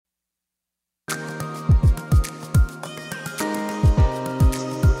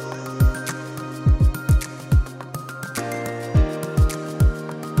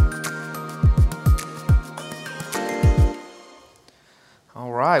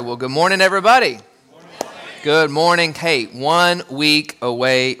right, well, good morning, everybody. Good morning. Hey, 1 week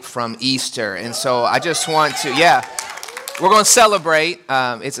away from Easter. And so I just want to, we're going to celebrate.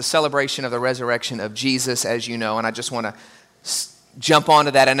 It's a celebration of the resurrection of Jesus, as you know. And I just want to jump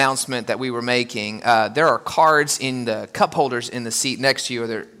onto that announcement that we were making. There are cards in the cup holders in the seat next to you,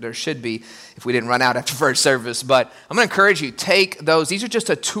 or there should be if we didn't run out after first service. But I'm going to encourage you, take those. These are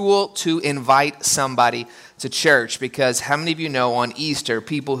just a tool to invite somebody to church, because how many of you know on Easter,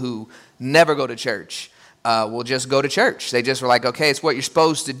 people who never go to church will just go to church. They just were like, okay, it's what you're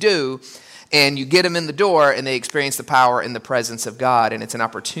supposed to do. And you get them in the door and they experience the power and the presence of God. And it's an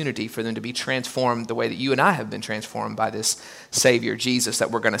opportunity for them to be transformed the way that you and I have been transformed by this Savior, Jesus,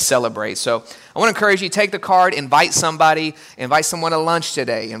 that we're going to celebrate. So I want to encourage you, take the card, invite somebody, invite someone to lunch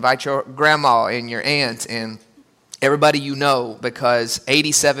today, invite your grandma and your aunt and everybody you know, because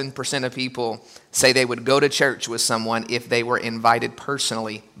 87% of people say they would go to church with someone if they were invited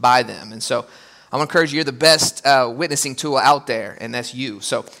personally by them. And so I want to encourage you, you're the best witnessing tool out there, and that's you.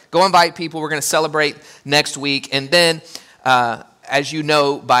 So go invite people. We're going to celebrate next week. And then, as you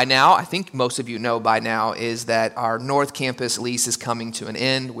know by now, I think most of you know by now, is that our North Campus lease is coming to an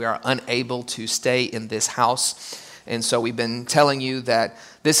end. We are unable to stay in this house. And so we've been telling you that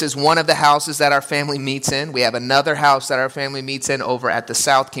this is one of the houses that our family meets in. We have another house that our family meets in over at the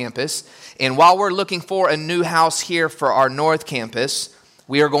South Campus. And while we're looking for a new house here for our North Campus,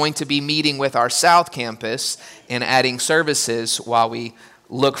 we are going to be meeting with our South Campus and adding services while we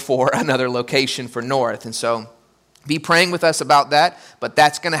look for another location for North. And so be praying with us about that, but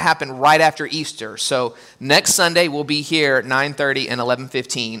that's going to happen right after Easter. So next Sunday we'll be here at 9:30 and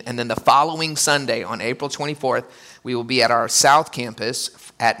 11:15, and then the following Sunday on April 24th, we will be at our South Campus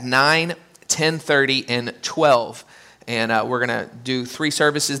at 9, 10:30, and 12. And we're going to do 3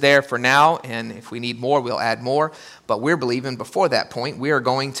 services there for now, and if we need more, we'll add more. But we're believing before that point, we are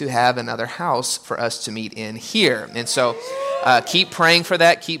going to have another house for us to meet in here. And so keep praying for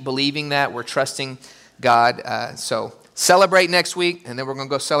that, keep believing that. We're trusting God. So celebrate next week, and then we're going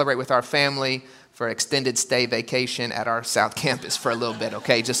to go celebrate with our family for extended stay vacation at our South Campus for a little bit,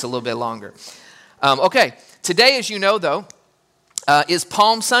 okay? Just a little bit longer. Okay, today, as you know, though, is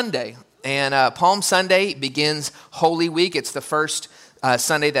Palm Sunday. And Palm Sunday begins Holy Week. It's the first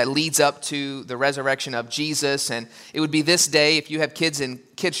Sunday that leads up to the resurrection of Jesus. And it would be this day, if you have kids in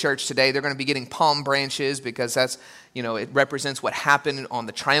kids' church today, they're going to be getting palm branches, because that's, it represents what happened on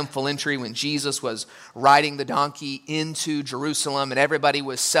the triumphal entry when Jesus was riding the donkey into Jerusalem, and everybody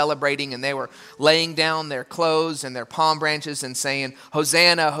was celebrating, and they were laying down their clothes and their palm branches and saying,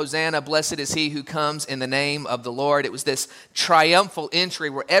 "Hosanna, Hosanna, blessed is he who comes in the name of the Lord." It was this triumphal entry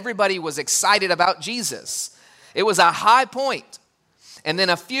where everybody was excited about Jesus. It was a high point. And then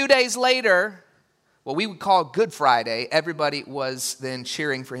a few days later, what we would call Good Friday, everybody was then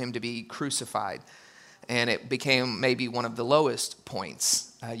cheering for him to be crucified. And it became maybe one of the lowest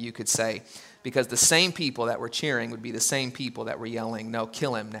points, you could say, because the same people that were cheering would be the same people that were yelling, "No,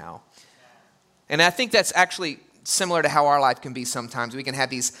 kill him now." And I think that's actually similar to how our life can be sometimes. We can have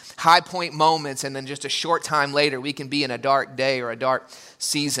these high point moments, and then just a short time later, we can be in a dark day or a dark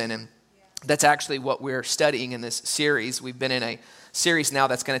season. And that's actually what we're studying in this series. We've been in a series now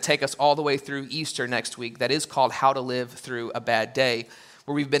that's going to take us all the way through Easter next week that is called How to Live Through a Bad Day,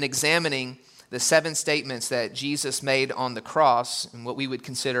 where we've been examining the 7 statements that Jesus made on the cross and what we would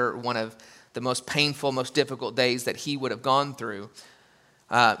consider one of the most painful, most difficult days that he would have gone through.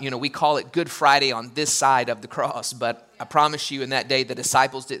 We call it Good Friday on this side of the cross, but I promise you in that day the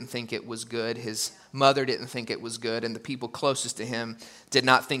disciples didn't think it was good. His mother didn't think it was good, and the people closest to him did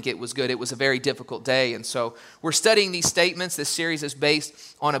not think it was good. It was a very difficult day, and so we're studying these statements. This series is based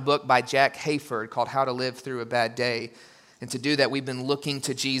on a book by Jack Hayford called How to Live Through a Bad Day. And to do that, we've been looking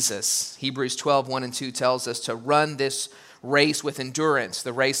to Jesus. Hebrews 12, 1 and 2 tells us to run this race with endurance,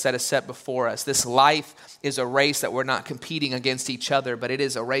 the race that is set before us. This life is a race that we're not competing against each other, but it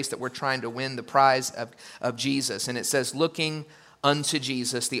is a race that we're trying to win the prize of Jesus. And it says, looking unto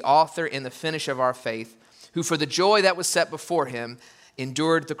Jesus, the author and the finisher of our faith, who for the joy that was set before him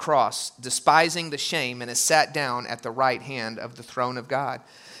endured the cross, despising the shame, and has sat down at the right hand of the throne of God.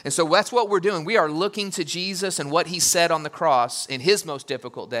 And so that's what we're doing. We are looking to Jesus and what he said on the cross in his most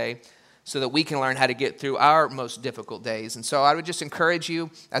difficult day so that we can learn how to get through our most difficult days. And so I would just encourage you,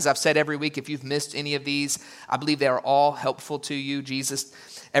 as I've said every week, if you've missed any of these, I believe they are all helpful to you. Jesus,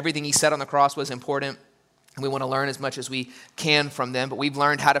 everything he said on the cross was important. And we want to learn as much as we can from them. But we've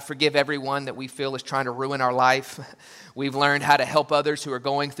learned how to forgive everyone that we feel is trying to ruin our life. We've learned how to help others who are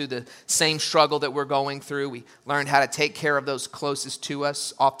going through the same struggle that we're going through. We learned how to take care of those closest to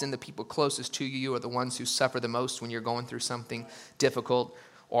us. Often the people closest to you are the ones who suffer the most when you're going through something difficult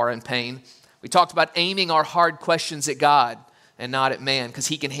or in pain. We talked about aiming our hard questions at God and not at man, because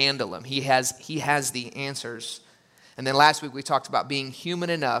he can handle them. He has the answers. And then last week we talked about being human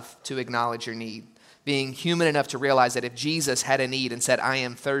enough to acknowledge your need. Being human enough to realize that if Jesus had a need and said, I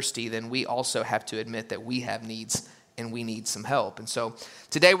am thirsty, then we also have to admit that we have needs and we need some help. And so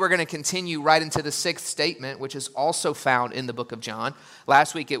today we're going to continue right into the sixth statement, which is also found in the book of John.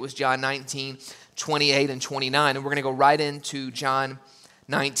 Last week it was John 19, 28 and 29, and we're going to go right into John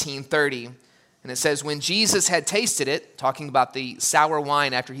 19:30. And it says, when Jesus had tasted it, talking about the sour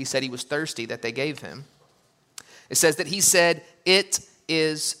wine after he said he was thirsty that they gave him, it says that he said, it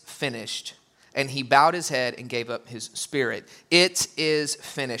is finished. And he bowed his head and gave up his spirit. It is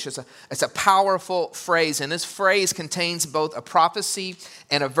finished. It's a powerful phrase. And this phrase contains both a prophecy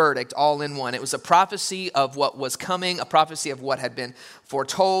and a verdict all in one. It was a prophecy of what was coming, a prophecy of what had been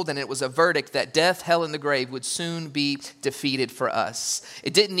foretold, and it was a verdict that death, hell, and the grave would soon be defeated for us.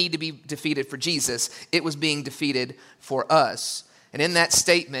 It didn't need to be defeated for Jesus. It was being defeated for us. And in that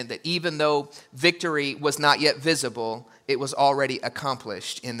statement, that even though victory was not yet visible, it was already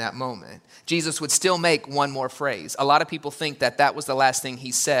accomplished in that moment. Jesus would still make one more phrase. A lot of people think that that was the last thing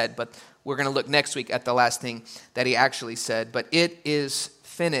he said, but we're going to look next week at the last thing that he actually said. But it is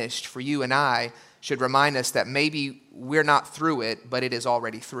finished for you and I should remind us that maybe we're not through it, but it is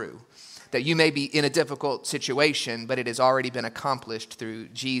already through. That you may be in a difficult situation, but it has already been accomplished through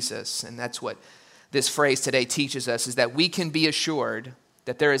Jesus. And that's what this phrase today teaches us, is that we can be assured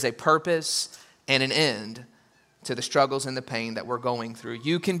that there is a purpose and an end to the struggles and the pain that we're going through.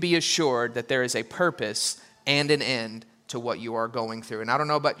 You can be assured that there is a purpose and an end to what you are going through. And I don't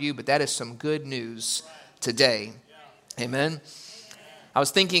know about you, but that is some good news today. Amen. I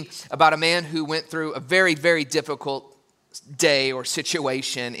was thinking about a man who went through a very, very difficult day or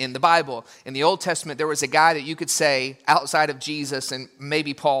situation in the Bible. In the Old Testament, there was a guy that you could say, outside of Jesus and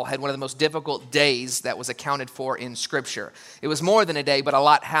maybe Paul, had one of the most difficult days that was accounted for in Scripture. It was more than a day, but a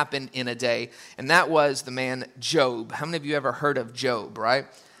lot happened in a day, and that was the man Job. How many of you ever heard of Job, right?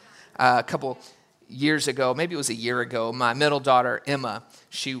 A couple years ago, maybe it was a year ago, my middle daughter, Emma,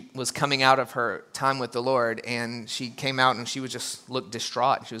 she was coming out of her time with the Lord, and she came out and she would just look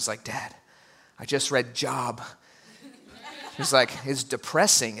distraught. She was like, Dad, I just read Job. She was like, it's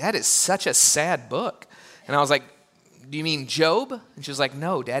depressing. That is such a sad book. And I was like, do you mean Job? And she was like,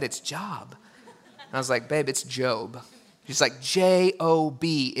 no, Dad, it's Job. And I was like, babe, it's Job. She's like,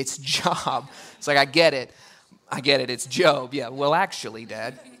 J-O-B, it's Job. It's like, I get it, it's Job. Yeah, well, actually,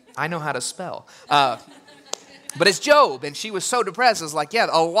 Dad, I know how to spell. But it's Job. And she was so depressed. I was like, yeah,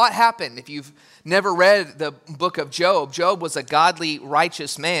 a lot happened. If you've never read the book of Job, Job was a godly,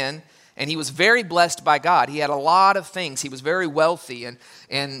 righteous man. And he was very blessed by God. He had a lot of things. He was very wealthy.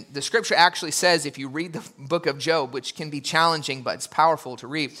 And the scripture actually says, if you read the book of Job, which can be challenging, but it's powerful to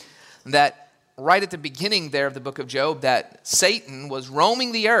read, that right at the beginning there of the book of Job, that Satan was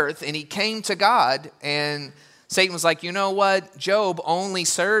roaming the earth and he came to God, and Satan was like, you know what? Job only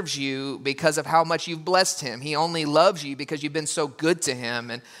serves you because of how much you've blessed him. He only loves you because you've been so good to him.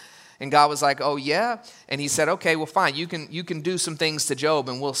 And God was like, oh, yeah? And he said, okay, well, fine. You can do some things to Job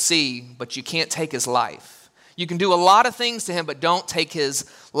and we'll see, but you can't take his life. You can do a lot of things to him, but don't take his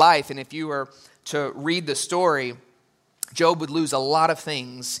life. And if you were to read the story, Job would lose a lot of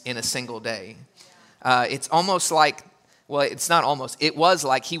things in a single day. It's almost like, well, it's not almost. It was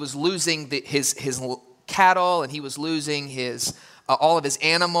like he was losing his cattle, and he was losing his all of his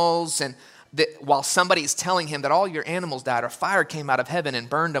animals, and while somebody's telling him that all your animals died or fire came out of heaven and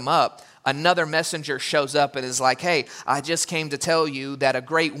burned them up, another messenger shows up and is like, hey, I just came to tell you that a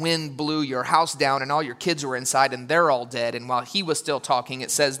great wind blew your house down and all your kids were inside and they're all dead. And while he was still talking, it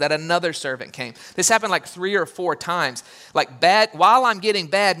says that another servant came. This happened like 3 or 4 times. While I'm getting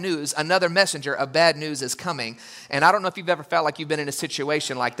bad news, another messenger of bad news is coming. And I don't know if you've ever felt like you've been in a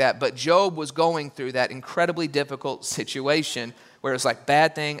situation like that, but Job was going through that incredibly difficult situation where it was like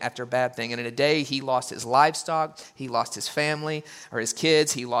bad thing after bad thing. And in a day, he lost his livestock, he lost his family or his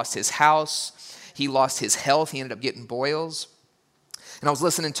kids, he lost his house, he lost his health, he ended up getting boils. And I was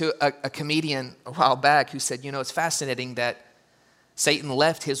listening to a comedian a while back who said, you know, it's fascinating that Satan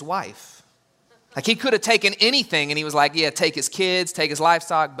left his wife. Like he could have taken anything, and he was like, yeah, take his kids, take his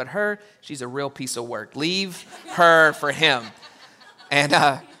livestock, but her, she's a real piece of work. Leave her for him. And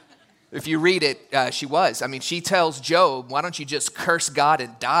if you read it, she was. I mean, she tells Job, why don't you just curse God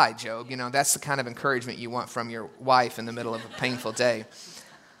and die, Job? You know, that's the kind of encouragement you want from your wife in the middle of a painful day.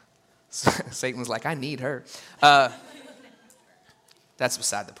 Satan was like, I need her. That's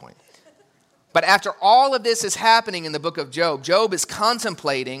beside the point. But after all of this is happening in the book of Job, Job is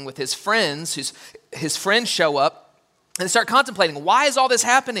contemplating with his friends. His friends show up, And they start contemplating, why is all this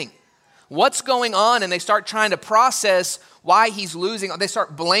happening? What's going on? And they start trying to process why he's losing. They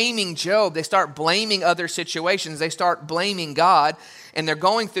start blaming Job. They start blaming other situations. They start blaming God. And they're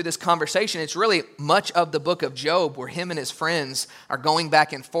going through this conversation. It's really much of the book of Job where him and his friends are going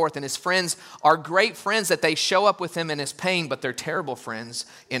back and forth. And his friends are great friends that they show up with him in his pain, but they're terrible friends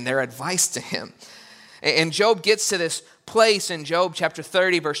in their advice to him. And Job gets to this place in Job chapter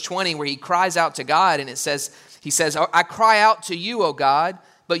 30, verse 20, where he cries out to God. And he says, I cry out to you, O God,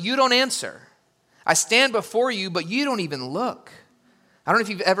 but you don't answer. I stand before you, but you don't even look. I don't know if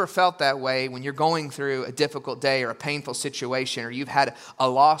you've ever felt that way when you're going through a difficult day or a painful situation, or you've had a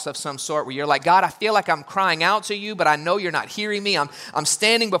loss of some sort where you're like, God, I feel like I'm crying out to you, but I know you're not hearing me. I'm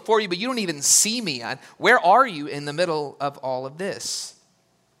standing before you, but you don't even see me. Where are you in the middle of all of this?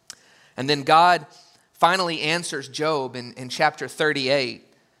 And then God finally answers Job in chapter 38.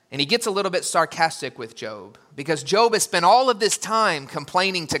 And he gets a little bit sarcastic with Job because Job has spent all of this time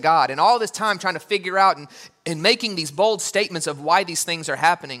complaining to God and all this time trying to figure out and making these bold statements of why these things are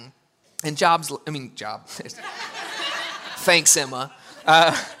happening. And Job. Thanks, Emma.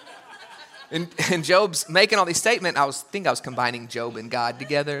 And Job's making all these statements. I was combining Job and God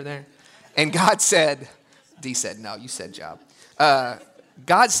together there. And God said, D said, no, you said Job.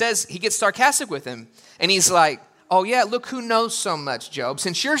 God says, he gets sarcastic with him. And he's like, oh yeah, look who knows so much, Job.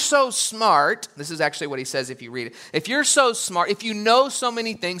 Since you're so smart, this is actually what he says if you read it. If you're so smart, if you know so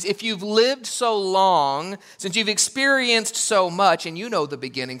many things, if you've lived so long, since you've experienced so much and you know the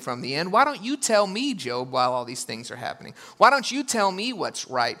beginning from the end, why don't you tell me, Job, while all these things are happening? Why don't you tell me what's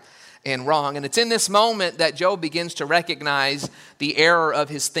right and wrong? And it's in this moment that Job begins to recognize the error of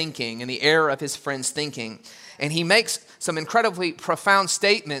his thinking and the error of his friend's thinking. And he makes some incredibly profound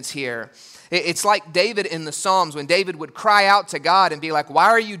statements here. It's like David in the Psalms when David would cry out to God and be like, why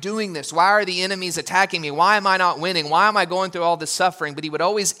are you doing this? Why are the enemies attacking me? Why am I not winning? Why am I going through all this suffering? But he would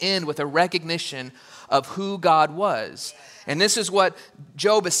always end with a recognition of who God was. And this is what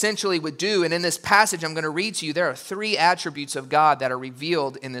Job essentially would do. And in this passage I'm going to read to you, there are 3 attributes of God that are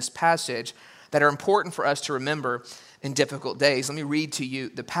revealed in this passage that are important for us to remember in difficult days. Let me read to you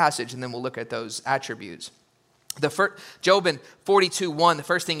the passage and then we'll look at those attributes. Job in 42:1, the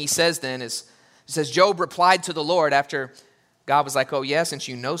first thing he says then is, it says, Job replied to the Lord after God was like, oh yeah, since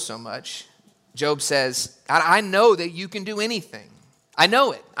you know so much. Job says, I know that you can do anything. I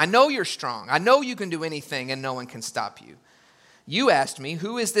know it. I know you're strong. I know you can do anything and no one can stop you. You asked me,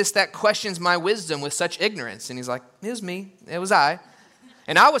 who is this that questions my wisdom with such ignorance? And he's like, it was me. It was I.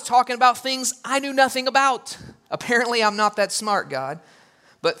 And I was talking about things I knew nothing about. Apparently I'm not that smart, God.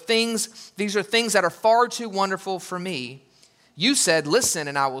 But these are things that are far too wonderful for me. You said, listen,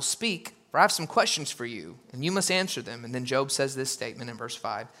 and I will speak, for I have some questions for you, and you must answer them. And then Job says this statement in verse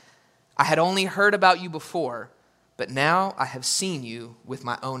 5. I had only heard about you before, but now I have seen you with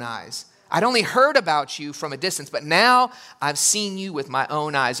my own eyes. I'd only heard about you from a distance, but now I've seen you with my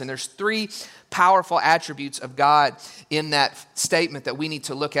own eyes. And there's 3 powerful attributes of God in that statement that we need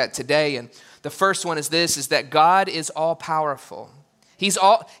to look at today. And the first one is this, is that God is all powerful.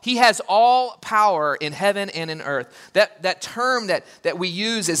 He has all power in heaven and in earth. That term that we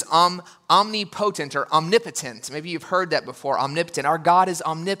use is omnipotent or omnipotent. Maybe you've heard that before, omnipotent. Our God is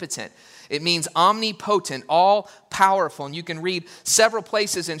omnipotent. It means omnipotent, all powerful. And you can read several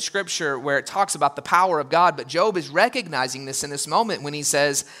places in Scripture where it talks about the power of God. But Job is recognizing this in this moment when he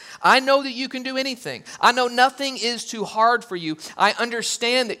says, I know that you can do anything. I know nothing is too hard for you. I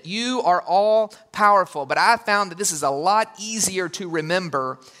understand that you are all powerful. But I found that this is a lot easier to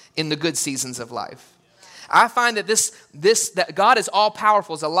remember in the good seasons of life. I find that that God is all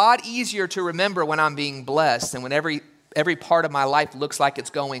powerful is a lot easier to remember when I'm being blessed and when every part of my life looks like it's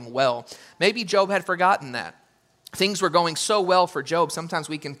going well. Maybe Job had forgotten that. Things were going so well for Job, sometimes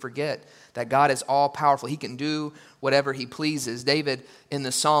we can forget that God is all powerful. He can do whatever he pleases. David in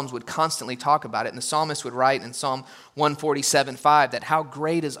the Psalms would constantly talk about it. And the psalmist would write in Psalm 147:5 that how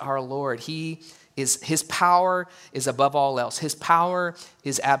great is our Lord. His power is above all else. His power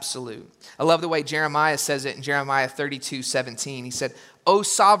is absolute. I love the way Jeremiah says it in Jeremiah 32:17. He said, O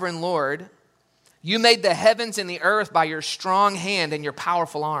sovereign Lord, you made the heavens and the earth by your strong hand and your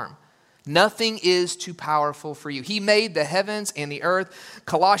powerful arm. Nothing is too powerful for you. He made the heavens and the earth.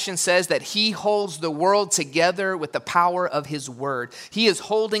 Colossians says that he holds the world together with the power of his word. He is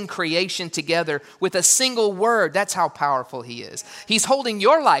holding creation together with a single word. That's how powerful he is. He's holding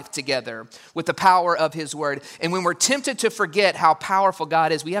your life together with the power of his word. And when we're tempted to forget how powerful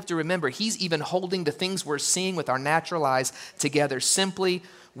God is, we have to remember he's even holding the things we're seeing with our natural eyes together simply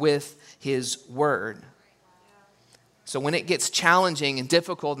with his word. So when it gets challenging and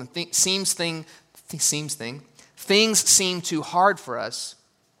difficult and things seem too hard for us,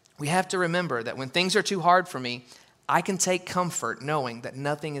 we have to remember that when things are too hard for me, I can take comfort knowing that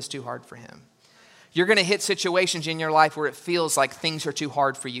nothing is too hard for him. You're going to hit situations in your life where it feels like things are too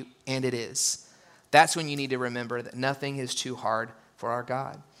hard for you, and it is. That's when you need to remember that nothing is too hard for our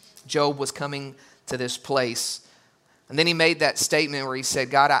God. Job was coming to this place, and then he made that statement where he said,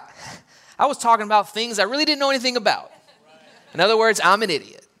 God, I was talking about things I really didn't know anything about. In other words, I'm an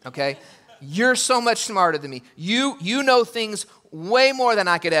idiot, okay? You're so much smarter than me. You know things way more than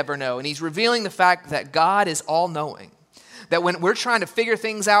I could ever know. And he's revealing the fact that God is all-knowing. That when we're trying to figure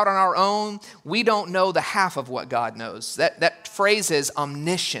things out on our own, we don't know the half of what God knows. That phrase is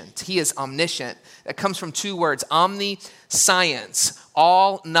omniscient. He is omniscient. That comes from two words, omniscience,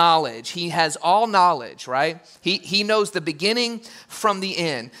 all knowledge. He has all knowledge, right? He knows the beginning from the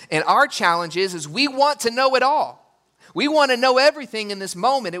end. And our challenge is we want to know it all. We want to know everything in this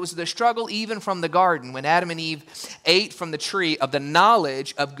moment. It was the struggle even from the garden when Adam and Eve ate from the tree of the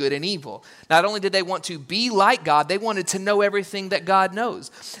knowledge of good and evil. Not only did they want to be like God, they wanted to know everything that God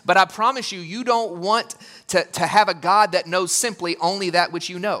knows. But I promise you, you don't want to have a God that knows simply only that which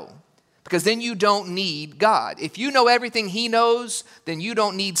you know. Because then you don't need God. If you know everything he knows, then you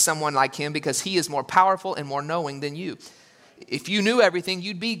don't need someone like him because he is more powerful and more knowing than you. If you knew everything,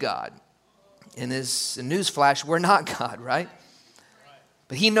 you'd be God. In this newsflash, we're not God, right?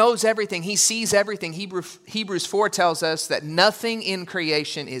 But he knows everything. He sees everything. Hebrews 4 tells us that nothing in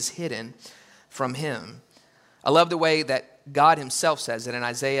creation is hidden from him. I love the way that God himself says it in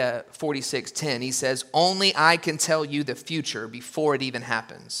Isaiah 46:10. He says, only I can tell you the future before it even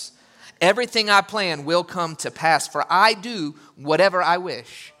happens. Everything I plan will come to pass, for I do whatever I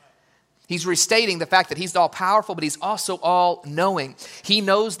wish. He's restating the fact that he's all powerful, but he's also all knowing. He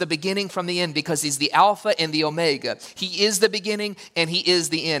knows the beginning from the end because he's the Alpha and the Omega. He is the beginning and he is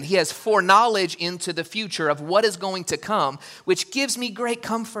the end. He has foreknowledge into the future of what is going to come, which gives me great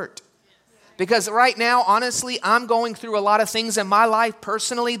comfort. Because right now, honestly, I'm going through a lot of things in my life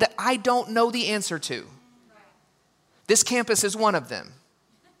personally that I don't know the answer to. This campus is one of them.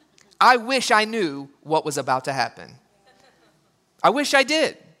 I wish I knew what was about to happen. I wish I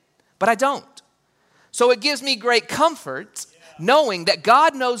did. But I don't. So it gives me great comfort knowing that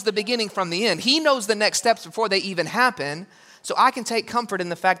God knows the beginning from the end. He knows the next steps before they even happen. So I can take comfort in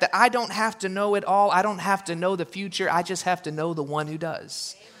the fact that I don't have to know it all. I don't have to know the future. I just have to know the one who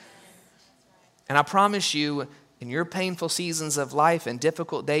does. And I promise you, in your painful seasons of life and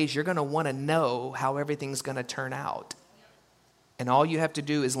difficult days, you're going to want to know how everything's going to turn out. And all you have to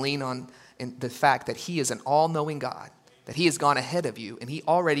do is lean on the fact that he is an all-knowing God. That he has gone ahead of you and he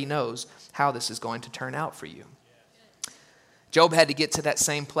already knows how this is going to turn out for you. Job had to get to that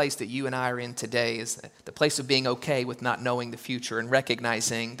same place that you and I are in today, is the place of being okay with not knowing the future and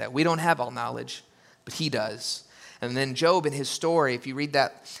recognizing that we don't have all knowledge, but he does. And then Job in his story, if you read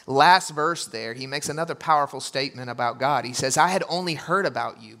that last verse there, he makes another powerful statement about God. He says, I had only heard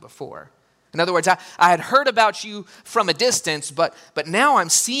about you before. In other words, I had heard about you from a distance, but now I'm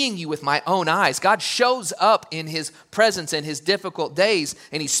seeing you with my own eyes. God shows up in his presence in his difficult days,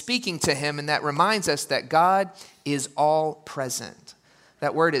 and he's speaking to him, and that reminds us that God is all present.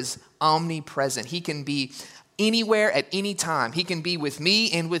 That word is omnipresent. He can be anywhere at any time. He can be with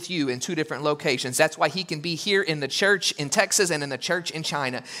me and with you in two different locations. That's why he can be here in the church in Texas and in the church in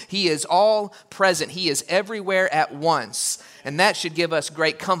China. He is all present. He is everywhere at once, and that should give us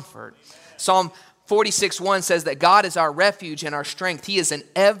great comfort. Psalm 46:1 says that God is our refuge and our strength. He is an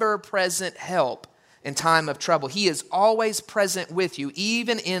ever-present help in time of trouble. He is always present with you,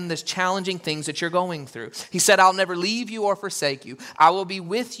 even in the challenging things that you're going through. He said, I'll never leave you or forsake you. I will be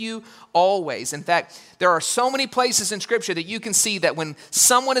with you always. In fact, there are so many places in Scripture that you can see that when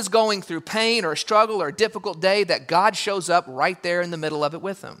someone is going through pain or a struggle or a difficult day, that God shows up right there in the middle of it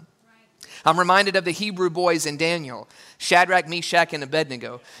with them. I'm reminded of the Hebrew boys in Daniel, Shadrach, Meshach, and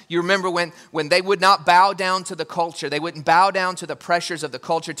Abednego. You remember when they would not bow down to the culture, they wouldn't bow down to the pressures of the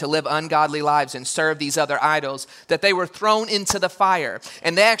culture to live ungodly lives and serve these other idols, that they were thrown into the fire.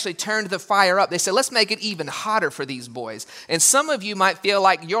 And they actually turned the fire up. They said, let's make it even hotter for these boys. And some of you might feel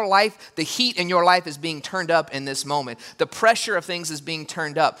like your life, the heat in your life is being turned up in this moment. The pressure of things is being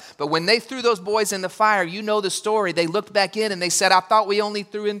turned up. But when they threw those boys in the fire, you know the story. They looked back in and they said, I thought we only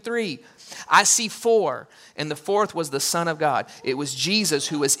threw in 3. I see 4, and the 4th was the Son of God. It was Jesus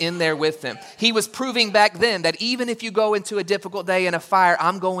who was in there with them. He was proving back then that even if you go into a difficult day in a fire,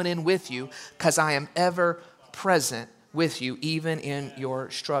 I'm going in with you because I am ever present with you, even in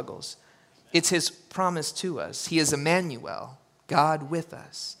your struggles. It's his promise to us. He is Emmanuel, God with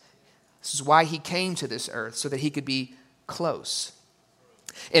us. This is why he came to this earth, so that he could be close.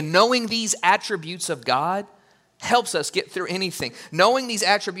 And knowing these attributes of God helps us get through anything. Knowing these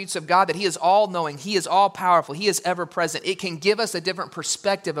attributes of God, that he is all-knowing, he is all-powerful, he is ever-present, it can give us a different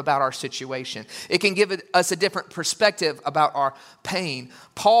perspective about our situation. It can give us a different perspective about our pain.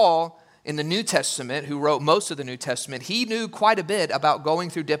 Paul, in the New Testament, who wrote most of the New Testament, he knew quite a bit about going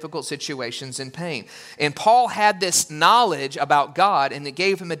through difficult situations and pain. And Paul had this knowledge about God, and it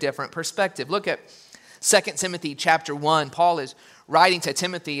gave him a different perspective. Look at 2 Timothy chapter 1. Paul is writing to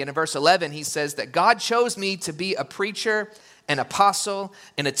Timothy, and in verse 11, he says that God chose me to be a preacher, an apostle,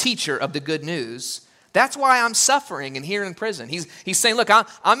 and a teacher of the good news. That's why I'm suffering and here in prison. He's saying, look,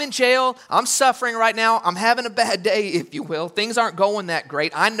 I'm in jail. I'm suffering right now. I'm having a bad day, if you will. Things aren't going that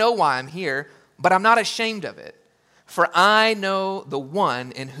great. I know why I'm here, but I'm not ashamed of it. For I know the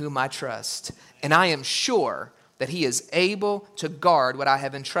one in whom I trust, and I am sure that he is able to guard what I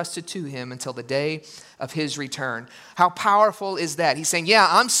have entrusted to him until the day of his return. How powerful is that? He's saying, yeah,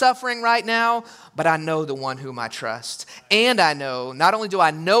 I'm suffering right now, but I know the one whom I trust. And I know, not only do I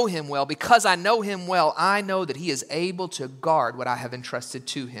know him well, because I know him well, I know that he is able to guard what I have entrusted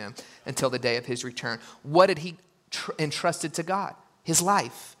to him until the day of his return. What did he entrusted to God? His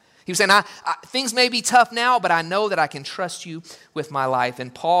life. He was saying, things may be tough now, but I know that I can trust you with my life.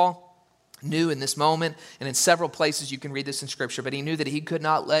 And Paul knew in this moment, and in several places you can read this in Scripture, but he knew that he could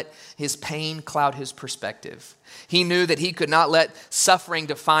not let his pain cloud his perspective. He knew that he could not let suffering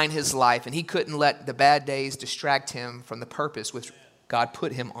define his life, and he couldn't let the bad days distract him from the purpose which God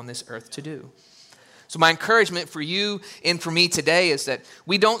put him on this earth to do. So my encouragement for you and for me today is that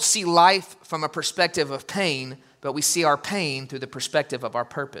we don't see life from a perspective of pain, but we see our pain through the perspective of our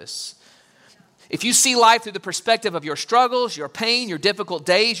purpose. If you see life through the perspective of your struggles, your pain, your difficult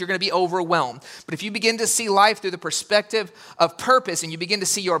days, you're going to be overwhelmed. But if you begin to see life through the perspective of purpose and you begin to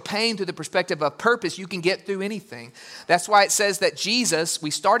see your pain through the perspective of purpose, you can get through anything. That's why it says that Jesus,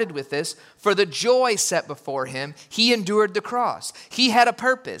 we started with this, for the joy set before him, he endured the cross. He had a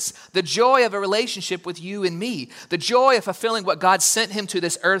purpose, the joy of a relationship with you and me, the joy of fulfilling what God sent him to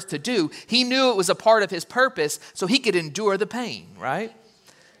this earth to do. He knew it was a part of his purpose so he could endure the pain, right?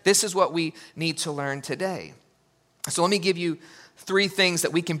 This is what we need to learn today. So let me give you 3 things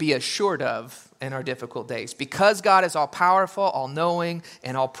that we can be assured of in our difficult days. Because God is all-powerful, all-knowing,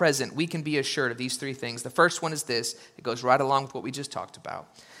 and all-present, we can be assured of these 3 things. The first one is this. It goes right along with what we just talked about.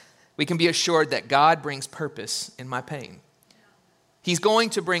 We can be assured that God brings purpose in my pain. He's going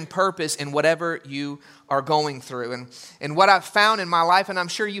to bring purpose in whatever you are going through. And what I've found in my life, and I'm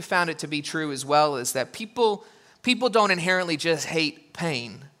sure you found it to be true as well, is that people don't inherently just hate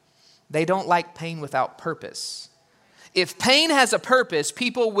pain. They don't like pain without purpose. If pain has a purpose,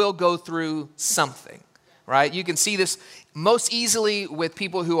 people will go through something, right? You can see this most easily with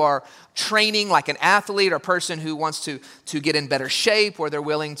people who are training, like an athlete or a person who wants to get in better shape, or they're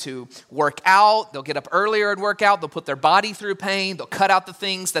willing to work out. They'll get up earlier and work out. They'll put their body through pain. They'll cut out the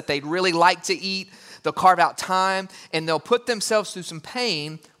things that they'd really like to eat. They'll carve out time, and they'll put themselves through some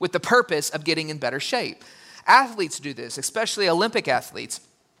pain with the purpose of getting in better shape. Athletes do this, especially Olympic athletes.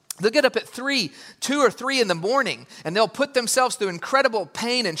 They'll get up at 2 or 3 in the morning, and they'll put themselves through incredible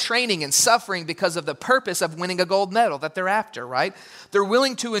pain and training and suffering because of the purpose of winning a gold medal that they're after, right? They're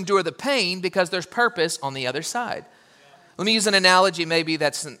willing to endure the pain because there's purpose on the other side. Let me use an analogy maybe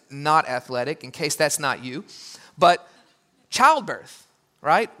that's not athletic, in case that's not you, but childbirth.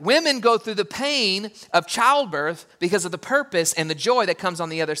 Right? Women go through the pain of childbirth because of the purpose and the joy that comes on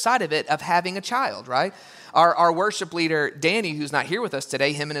the other side of it of having a child, right? Our worship leader, Danny, who's not here with us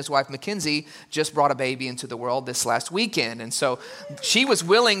today, him and his wife, Mackenzie, just brought a baby into the world this last weekend. And so she was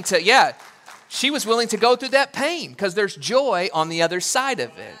willing to go through that pain because there's joy on the other side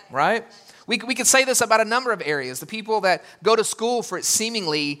of it, right? We could say this about a number of areas. The people that go to school for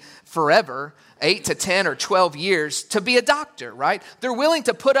seemingly forever, 8 to 10 or 12 years to be a doctor, right? They're willing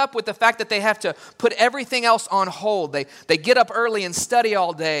to put up with the fact that they have to put everything else on hold. They get up early and study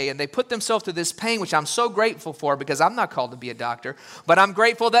all day, and they put themselves through this pain, which I'm so grateful for because I'm not called to be a doctor, but I'm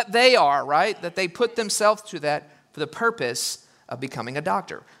grateful that they are, right? That they put themselves through that for the purpose of becoming a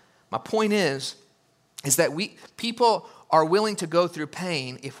doctor. My point is that people are willing to go through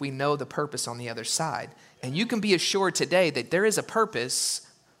pain if we know the purpose on the other side. And you can be assured today that there is a purpose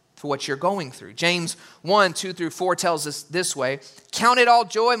for what you're going through. James 1:2-4 tells us this way, "Count it all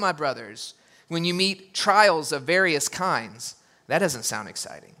joy, my brothers, when you meet trials of various kinds." That doesn't sound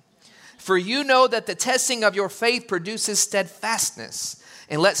exciting. "For you know that the testing of your faith produces steadfastness.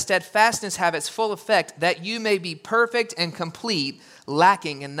 And let steadfastness have its full effect, that you may be perfect and complete,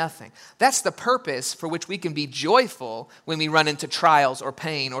 lacking in nothing. That's the purpose for which we can be joyful when we run into trials or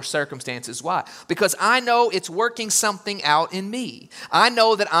pain or circumstances. Why? Because I know it's working something out in me. I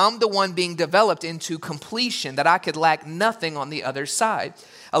know that I'm the one being developed into completion, that I could lack nothing on the other side.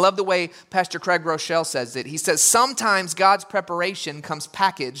 I love the way Pastor Craig Rochelle says it. He says, sometimes God's preparation comes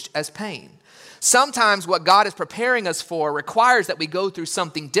packaged as pain. Sometimes what God is preparing us for requires that we go through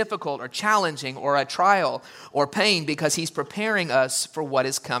something difficult or challenging or a trial or pain because he's preparing us for what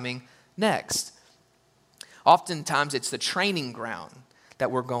is coming next. Oftentimes it's the training ground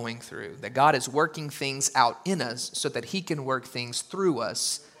that we're going through, that God is working things out in us so that he can work things through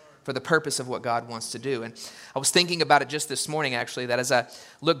us for the purpose of what God wants to do. And I was thinking about it just this morning, actually, that as I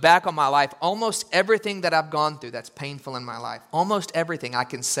look back on my life, almost everything that I've gone through that's painful in my life, almost everything I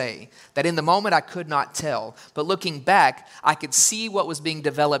can say that in the moment I could not tell, but looking back, I could see what was being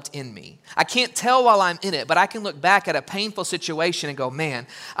developed in me. I can't tell while I'm in it, but I can look back at a painful situation and go, man,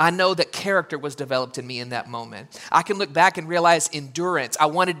 I know that character was developed in me in that moment. I can look back and realize endurance. I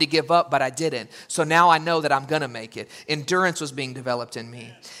wanted to give up, but I didn't. So now I know that I'm going to make it. Endurance was being developed in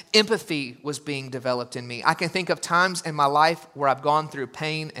me. Empathy was being developed in me. I can think of times in my life where I've gone through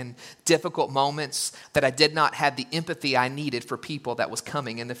pain and difficult moments that I did not have the empathy I needed for people that was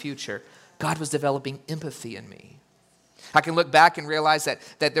coming in the future. God was developing empathy in me. I can look back and realize that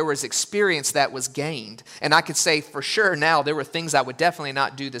there was experience that was gained. And I could say for sure now there were things I would definitely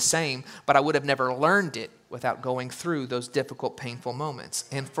not do the same, but I would have never learned it without going through those difficult, painful moments.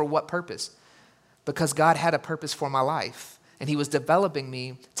 And for what purpose? Because God had a purpose for my life. And he was developing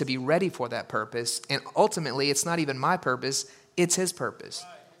me to be ready for that purpose. And ultimately, it's not even my purpose, it's his purpose.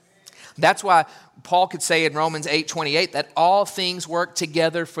 That's why Paul could say in Romans 8:28 that all things work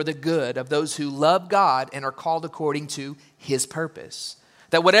together for the good of those who love God and are called according to his purpose.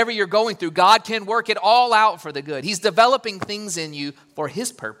 That whatever you're going through, God can work it all out for the good. He's developing things in you for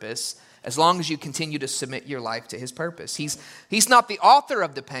his purpose as long as you continue to submit your life to his purpose. He's not the author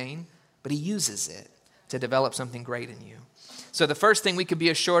of the pain, but he uses it to develop something great in you. So the first thing we can be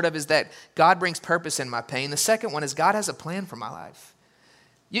assured of is that God brings purpose in my pain. The second one is God has a plan for my life.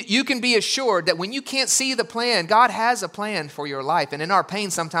 You can be assured that when you can't see the plan, God has a plan for your life. And in our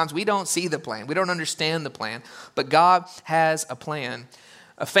pain, sometimes we don't see the plan. We don't understand the plan. But God has a plan.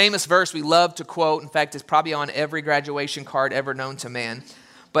 A famous verse we love to quote, in fact, it's probably on every graduation card ever known to man.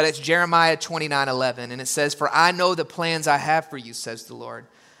 But it's Jeremiah 29:11. And it says, "For I know the plans I have for you, says the Lord.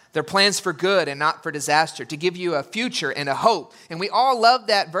 They're plans for good and not for disaster, to give you a future and a hope." And we all love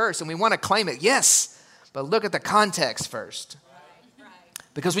that verse and we want to claim it. Yes, but look at the context first.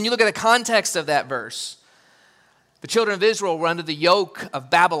 Because when you look at the context of that verse, the children of Israel were under the yoke of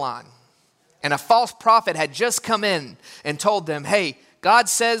Babylon. And a false prophet had just come in and told them, hey, God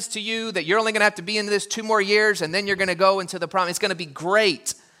says to you that you're only going to have to be in this 2 more years and then you're going to go into the promise. It's going to be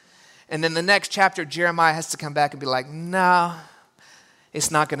great. And then the next chapter, Jeremiah has to come back and be like, no.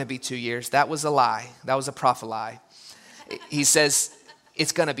 It's not going to be 2 years. That was a lie. That was a prophet lie. He says,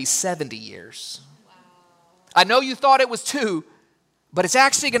 it's going to be 70 years. Wow. I know you thought it was 2, but it's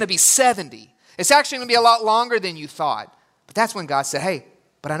actually going to be 70. It's actually going to be a lot longer than you thought. But that's when God said, hey,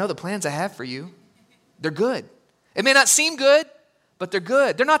 but I know the plans I have for you. They're good. It may not seem good, but they're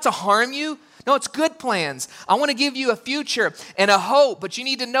good. They're not to harm you. No, it's good plans. I want to give you a future and a hope, but you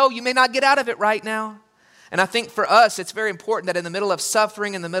need to know you may not get out of it right now. And I think for us, it's very important that in the middle of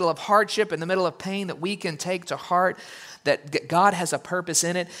suffering, in the middle of hardship, in the middle of pain, that we can take to heart that God has a purpose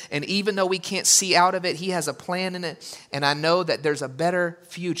in it. And even though we can't see out of it, he has a plan in it. And I know that there's a better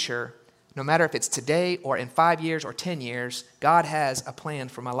future, no matter if it's today or in 5 years or 10 years, God has a plan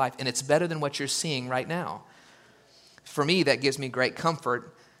for my life. And it's better than what you're seeing right now. For me, that gives me great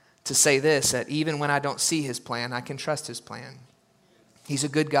comfort to say this, that even when I don't see his plan, I can trust his plan. He's a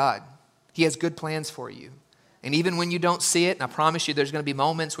good God. He has good plans for you. And even when you don't see it, and I promise you there's going to be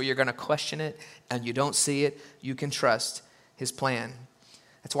moments where you're going to question it and you don't see it, you can trust his plan.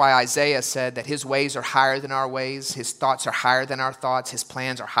 That's why Isaiah said that his ways are higher than our ways, his thoughts are higher than our thoughts, his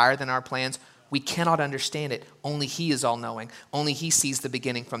plans are higher than our plans. We cannot understand it. Only he is all-knowing. Only he sees the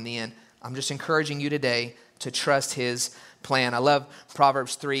beginning from the end. I'm just encouraging you today to trust his plan. I love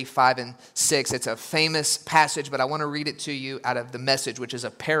Proverbs 3, 5, and 6. It's a famous passage, but I want to read it to you out of the Message, which is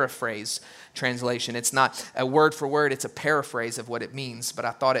a paraphrase translation. It's not a word for word, it's a paraphrase of what it means, but I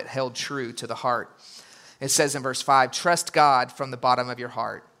thought it held true to the heart. It says in verse 5, trust God from the bottom of your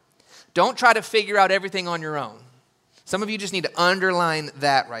heart. Don't try to figure out everything on your own. Some of you just need to underline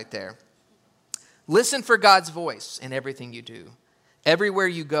that right there. Listen for God's voice in everything you do. Everywhere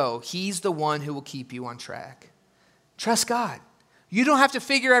you go, he's the one who will keep you on track. Trust God. You don't have to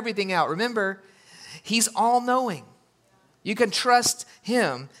figure everything out. Remember, he's all-knowing. You can trust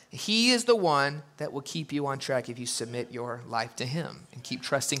him. He is the one that will keep you on track if you submit your life to him and keep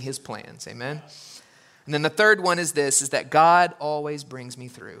trusting his plans. Amen? And then the third one is this, is that God always brings me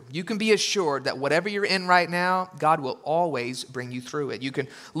through. You can be assured that whatever you're in right now, God will always bring you through it. You can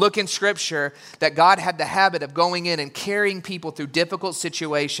look in Scripture that God had the habit of going in and carrying people through difficult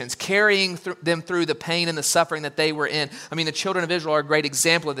situations, carrying them through the pain and the suffering that they were in. I mean, the children of Israel are a great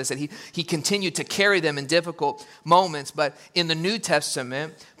example of this, that he continued to carry them in difficult moments. But in the New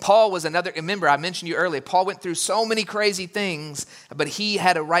Testament, Paul was another, remember I mentioned you earlier, Paul went through so many crazy things, but he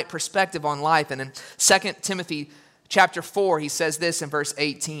had a right perspective on life. And in 2 Timothy chapter 4, he says this in verse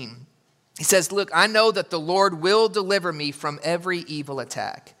 18. He says, look, I know that the Lord will deliver me from every evil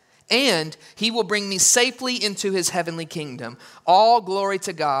attack, and he will bring me safely into his heavenly kingdom. All glory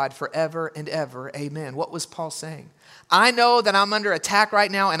to God forever and ever. Amen. What was Paul saying? I know that I'm under attack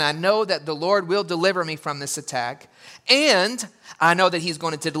right now, and I know that the Lord will deliver me from this attack, and I know that he's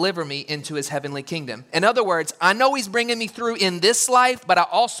going to deliver me into his heavenly kingdom. In other words, I know he's bringing me through in this life, but I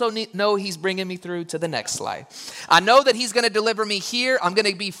also know he's bringing me through to the next life. I know that he's going to deliver me here. I'm going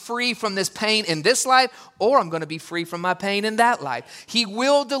to be free from this pain in this life, or I'm going to be free from my pain in that life. He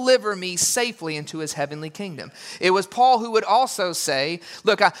will deliver me safely into his heavenly kingdom. It was Paul who would also say,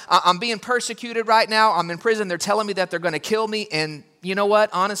 look, I'm being persecuted right now. I'm in prison. They're telling me that they're going to kill me, and you know what?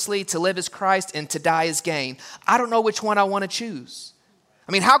 Honestly, to live is Christ and to die is gain. I don't know which one I want to choose.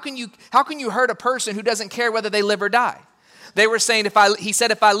 I mean, how can you hurt a person who doesn't care whether they live or die? They were saying, he said,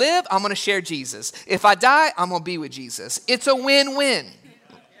 if I live, I'm going to share Jesus. If I die, I'm going to be with Jesus. It's a win-win,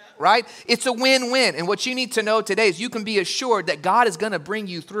 right? It's a win-win. And what you need to know today is you can be assured that God is going to bring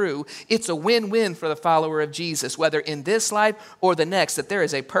you through. It's a win-win for the follower of Jesus, whether in this life or the next, that there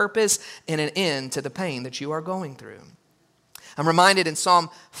is a purpose and an end to the pain that you are going through. I'm reminded in Psalm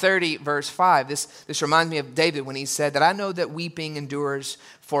 30, verse 5, this reminds me of David when he said that I know that weeping endures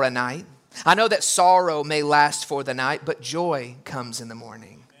for a night. I know that sorrow may last for the night, but joy comes in the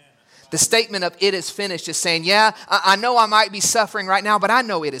morning. The statement of it is finished is saying, yeah, I know I might be suffering right now, but I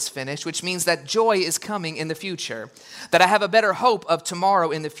know it is finished, which means that joy is coming in the future, that I have a better hope of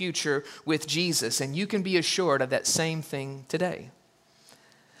tomorrow in the future with Jesus. And you can be assured of that same thing today.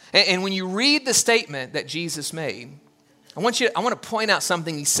 And when you read the statement that Jesus made, I want to point out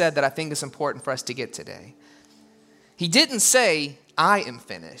something he said that I think is important for us to get today. He didn't say, I am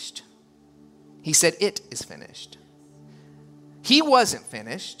finished. He said, it is finished. He wasn't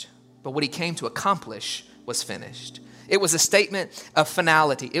finished, but what he came to accomplish was finished. It was a statement of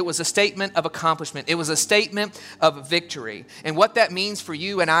finality. It was a statement of accomplishment. It was a statement of victory. And what that means for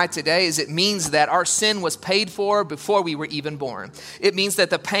you and I today is it means that our sin was paid for before we were even born. It means that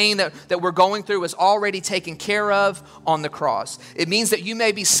the pain that we're going through is already taken care of on the cross. It means that you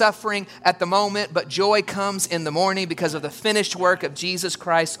may be suffering at the moment, but joy comes in the morning because of the finished work of Jesus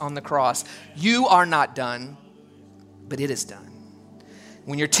Christ on the cross. You are not done, but it is done.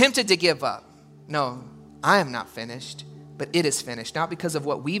 When you're tempted to give up, no, I am not finished, but it is finished. Not because of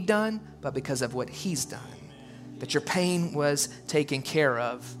what we've done, but because of what he's done. That your pain was taken care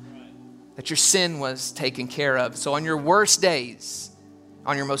of. That your sin was taken care of. So on your worst days,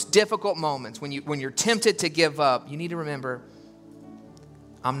 on your most difficult moments, when you're tempted to give up, you need to remember,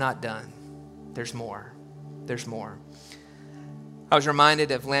 I'm not done. There's more. There's more. I was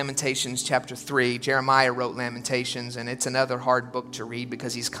reminded of Lamentations chapter 3. Jeremiah wrote Lamentations, and it's another hard book to read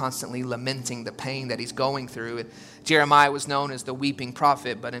because he's constantly lamenting the pain that he's going through. And Jeremiah was known as the weeping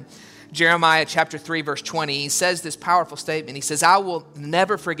prophet, but in Jeremiah chapter 3, verse 20, he says this powerful statement. He says, I will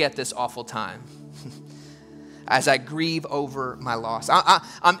never forget this awful time as I grieve over my loss.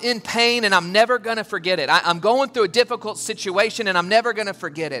 I'm in pain and I'm never going to forget it. I'm going through a difficult situation and I'm never going to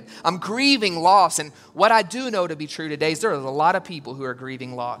forget it. I'm grieving loss. And what I do know to be true today is there are a lot of people who are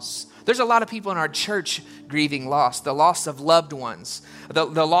grieving loss. There's a lot of people in our church grieving loss, the loss of loved ones, the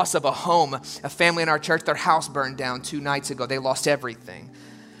loss of a home. A family in our church, their house burned down 2 nights ago. They lost everything.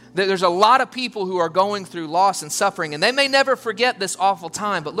 There's a lot of people who are going through loss and suffering, and they may never forget this awful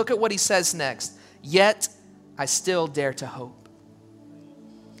time. But look at what he says next. Yet I still dare to hope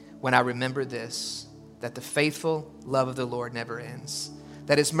when I remember this, that the faithful love of the Lord never ends,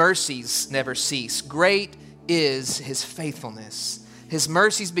 that his mercies never cease. Great is his faithfulness. His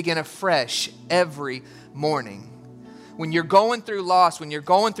mercies begin afresh every morning. When you're going through loss, when you're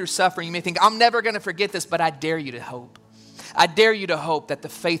going through suffering, you may think, I'm never going to forget this, but I dare you to hope. I dare you to hope that the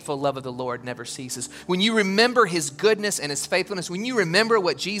faithful love of the Lord never ceases. When you remember his goodness and his faithfulness, when you remember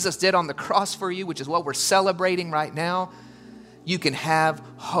what Jesus did on the cross for you, which is what we're celebrating right now, you can have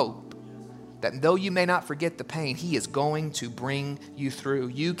hope. that though you may not forget the pain, he is going to bring you through.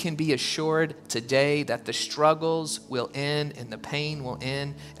 You can be assured today that the struggles will end and the pain will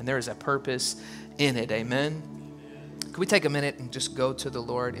end, and there is a purpose in it. Amen. Can we take a minute and just go to the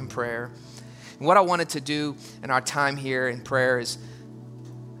Lord in prayer? And what I wanted to do in our time here in prayer is,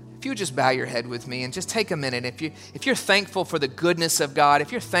 if you would just bow your head with me and just take a minute. If you're thankful for the goodness of God,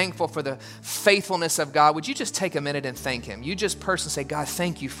 if you're thankful for the faithfulness of God, would you just take a minute and thank him? You just personally say, God,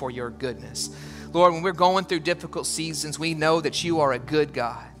 thank you for your goodness. Lord, when we're going through difficult seasons, we know that you are a good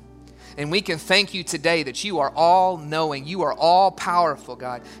God. And we can thank you today that you are all-knowing. You are all-powerful,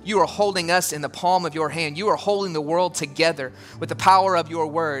 God. You are holding us in the palm of your hand. You are holding the world together with the power of your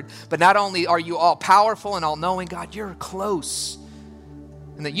word. But not only are you all-powerful and all-knowing, God, you're close.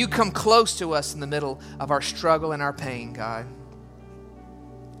 And that you come close to us in the middle of our struggle and our pain, God.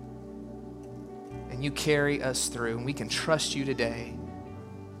 And you carry us through, and we can trust you today.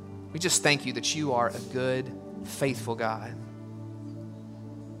 We just thank you that you are a good, faithful God.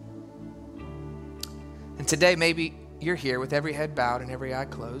 And today, maybe you're here with every head bowed and every eye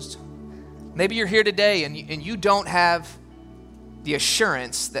closed. Maybe you're here today and you don't have the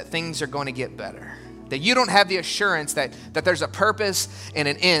assurance that things are going to get better. That you don't have the assurance that there's a purpose and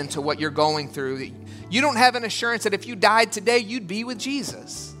an end to what you're going through. You don't have an assurance that if you died today, you'd be with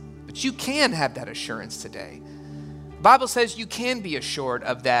Jesus. But you can have that assurance today. The Bible says you can be assured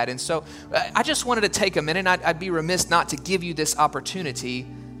of that. And so I just wanted to take a minute. I'd be remiss not to give you this opportunity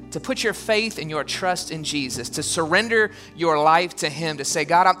to put your faith and your trust in Jesus, to surrender your life to him, to say,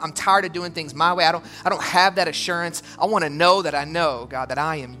 God, I'm tired of doing things my way. I don't have that assurance. I want to know that I know, God, that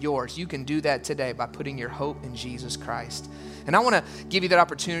I am yours. You can do that today by putting your hope in Jesus Christ. And I want to give you that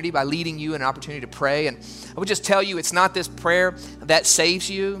opportunity by leading you an opportunity to pray. And I would just tell you, it's not this prayer that saves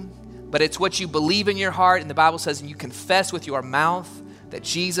you, but it's what you believe in your heart. And the Bible says, and you confess with your mouth that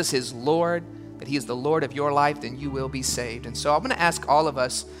Jesus is Lord, that he is the Lord of your life, then you will be saved. And so I'm going to ask all of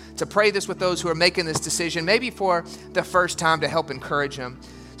us to pray this with those who are making this decision, maybe for the first time, to help encourage them.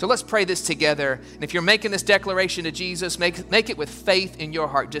 So let's pray this together. And if you're making this declaration to Jesus, make it with faith in your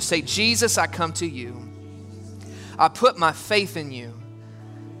heart. Just say, Jesus, I come to you. I put my faith in you.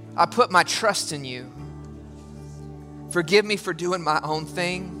 I put my trust in you. Forgive me for doing my own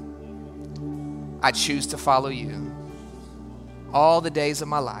thing. I choose to follow you all the days of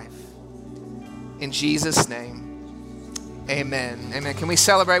my life. In Jesus' name, amen. Amen. Can we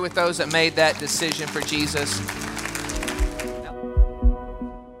celebrate with those that made that decision for Jesus?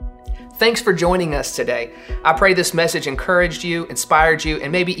 Thanks for joining us today. I pray this message encouraged you, inspired you,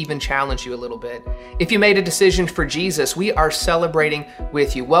 and maybe even challenged you a little bit. If you made a decision for Jesus, we are celebrating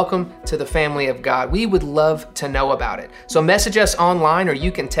with you. Welcome to the family of God. We would love to know about it. So message us online, or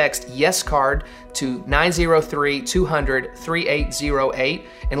you can text YesCard to 903-200-3808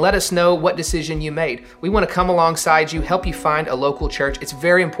 and let us know what decision you made. We want to come alongside you, help you find a local church. It's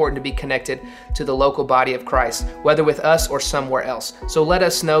very important to be connected to the local body of Christ, whether with us or somewhere else. So let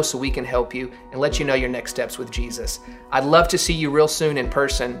us know so we can help you and let you know your next steps with Jesus. I'd love to see you real soon in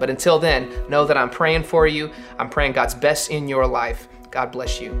person, but until then, know that I'm praying for you. I'm praying God's best in your life. God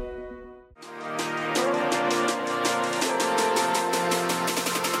bless you.